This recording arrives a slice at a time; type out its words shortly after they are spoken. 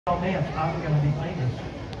Dance. I'm going to be famous.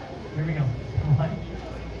 Here we go.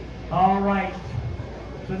 All right.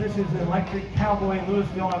 So this is the Electric Cowboy in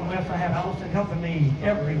Louisville. I'm Wes. I have Allison helping me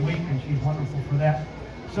every week, and she's wonderful for that.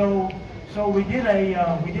 So we did a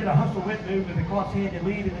hustle whip move with a cross-handed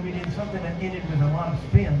lead, and then we did something that ended with a lot of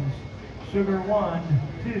spins. Sugar 1,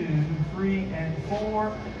 2, 3, and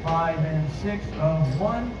 4, 5 and 6 of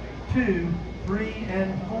 1, 2, 3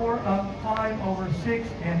 and 4 up 5 over 6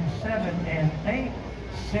 and 7 and 8.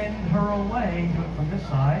 Send her away. Do it from this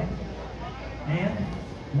side. And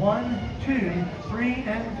 1, 2, 3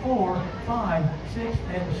 and 4, 5, 6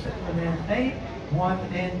 and 7 and 8. 1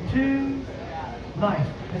 and 2. Nice.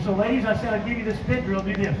 And so, ladies, I said I'd give you this spin drill.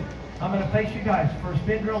 Do this. I'm going to face you guys. For a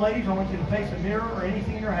spin drill, ladies, I want you to face a mirror or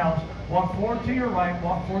anything in your house. Walk forward to your right,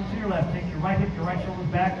 walk forward to your left. Take your right hip, your right shoulder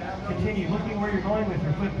back. Continue looking where you're going with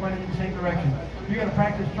your foot pointed in the same direction. You're going to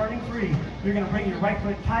practice turning 3. You're going to bring your right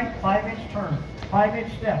foot tight, 5-inch turn,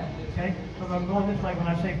 5-inch step. Okay? So if I'm going this way, when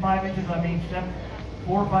I say 5 inches, I mean step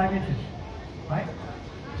 4 or 5 inches. Right?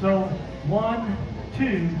 So 1,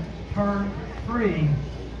 2, turn 3,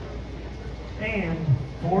 and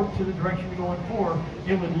forward to the direction you're going for.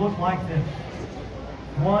 It would look like this.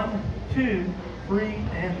 1, 2, 3,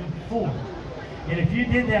 and 4. And if you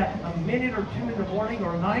did that a minute or 2 in the morning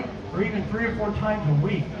or night, or even 3 or 4 times a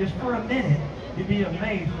week, just for a minute, you'd be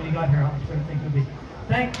amazed when you got here how much better things would be.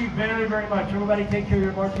 Thank you very, very much. Everybody take care of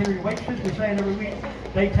your bartender, your waitresses. We say it every week.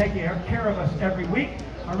 They take care of us every week.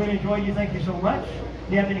 I really enjoyed you. Thank you so much.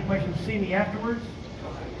 If you have any questions, see me afterwards.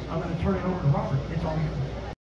 I'm going to turn it over to Robert. It's all yours.